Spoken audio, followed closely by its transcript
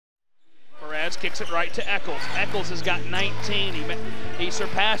Gomez kicks it right to Eccles. Eccles has got 19. He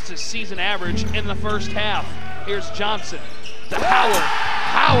surpassed his season average in the first half. Here's Johnson to Howard.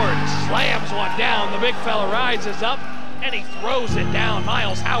 Howard slams one down. The big fella rises up and he throws it down.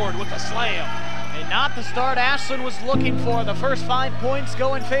 Miles Howard with the slam. And not the start Ashland was looking for. The first 5 points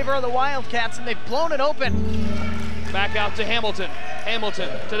go in favor of the Wildcats, and they've blown it open. Back out to Hamilton. Hamilton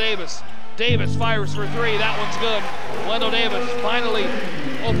to Davis. Davis fires for three. That one's good. Wendell Davis finally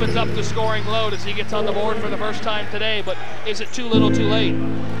opens up the scoring load as he gets on the board for the first time today, but is it too little too late?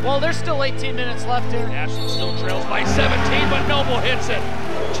 Well, there's still 18 minutes left here. Ashland still trails by 17, but Noble hits it.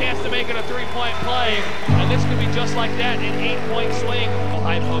 Chance to make it a three-point play, and this could be just like that, an 8-point swing.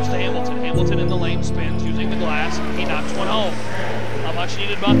 High post to Hamilton. Hamilton in the lane spins using the glass. He knocks one home. A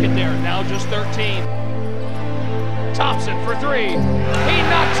much-needed bucket there. Now just 13. Thompson for three. He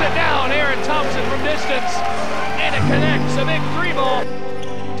knocks it down. Aaron Thompson from distance, and it connects. A big three ball.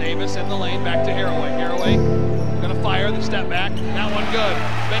 Davis in the lane, back to Haraway. Haraway gonna fire the step back. That one good.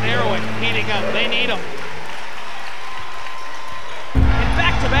 Ben Haraway heating up. They need him. And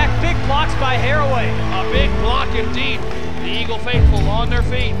back-to-back big blocks by Haraway. A big block indeed. The Eagle faithful on their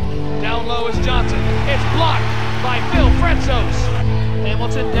feet. Down low is Johnson. It's blocked by Phil Frenzos.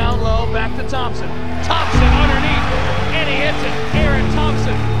 Hamilton down low, back to Thompson. Thompson underneath, and he hits it. Aaron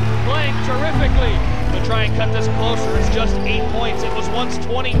Thompson playing terrifically. To try and cut this closer, it's just 8 points. It was once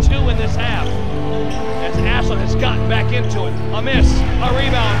 22 in this half. As Ashland has gotten back into it. A miss, a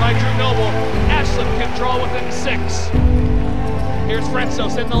rebound by Drew Noble. Ashland can draw within 6. Here's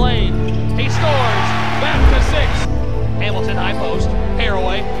Frenzos in the lane. He scores, back to 6. Hamilton high post,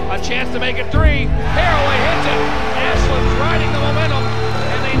 Haraway, a chance to make it 3. Haraway hits it. Ashland's riding the momentum,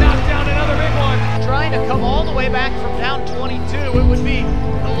 and they knock down another big one. Trying to come all the way back from down 22. It would be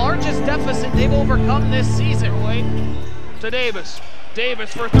the largest deficit they've overcome this season. To Davis.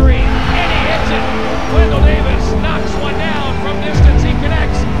 Davis for 3, and he hits it. Wendell Davis knocks one down from distance. He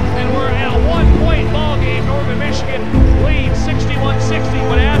connects, and we're at a 1-point ball game. Northern Michigan leads 61-60,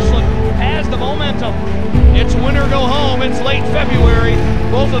 but Ashland has the momentum. It's win or go home. It's late February.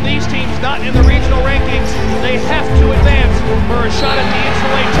 Both of these teams not in the regional rankings. They have to advance for a shot at the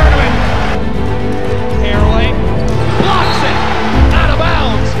NCAA tournament. Haraway blocks it out of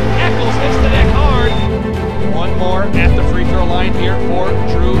bounds. Eccles hits the deck hard. One more at the free throw line here for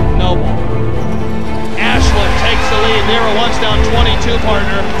Drew Noble. Ashland takes the lead. They were once down 22,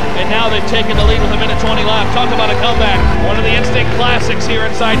 partner, and now they've taken the lead with 1:20 left. Talk about a comeback. One of the instant classics here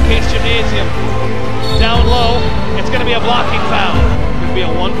inside Case Gymnasium. Down low, it's going to be a blocking foul. It could be a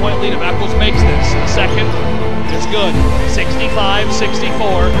 1-point lead if Eccles makes this. The second is good.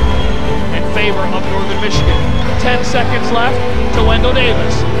 65-64 in favor of Northern Michigan. 10 seconds left to Wendell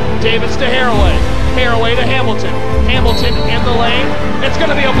Davis. Davis to Haraway. Haraway to Hamilton. Hamilton in the lane. It's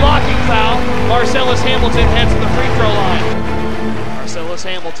going to be a blocking foul. Marcellus Hamilton heads to the free throw line. Marcellus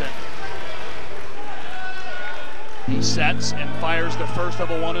Hamilton. He sets and fires the first of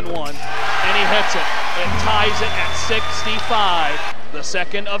a 1-and-1, and he hits it. It ties it at 65. The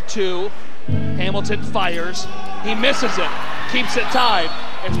second of 2. Hamilton fires. He misses it. Keeps it tied.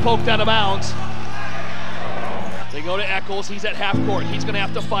 It's poked out of bounds. They go to Eccles. He's at half court. He's going to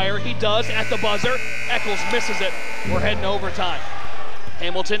have to fire. He does at the buzzer. Eccles misses it. We're heading overtime.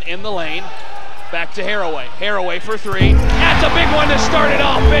 Hamilton in the lane. Back to Haraway. Haraway for 3. That's a big one to start it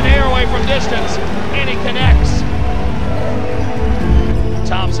off. Ben Haraway from distance, and he connects.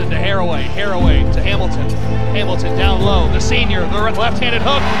 Thompson to Haraway. Haraway to Hamilton. Hamilton down low. The senior, the left-handed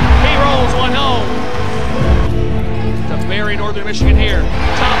hook. He rolls one home. To bury Northern Michigan here.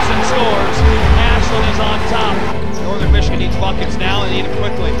 Thompson scores. Ashland is on top. Northern Michigan needs buckets now and need them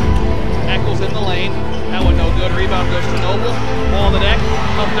quickly. Eccles in the lane. That one no good. Rebound goes to Noble. Ball on the deck.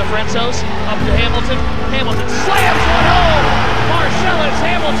 Up to Frenzos. Up to Hamilton. Hamilton slams one home. Marcellus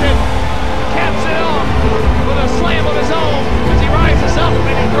Hamilton caps it off with a slam of his own as he rises up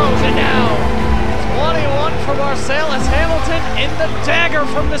and he throws it down. 21 for Marcellus Hamilton in the dagger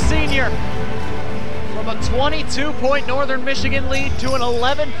from the senior. From a 22-point Northern Michigan lead to an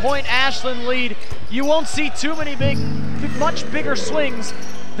 11-point Ashland lead. You won't see too many much bigger swings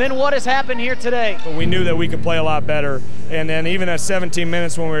than what has happened here today. But we knew that we could play a lot better. And then even at 17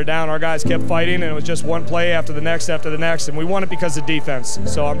 minutes when we were down, our guys kept fighting, and it was just one play after the next, and we won it because of defense.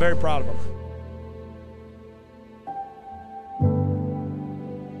 So I'm very proud of them.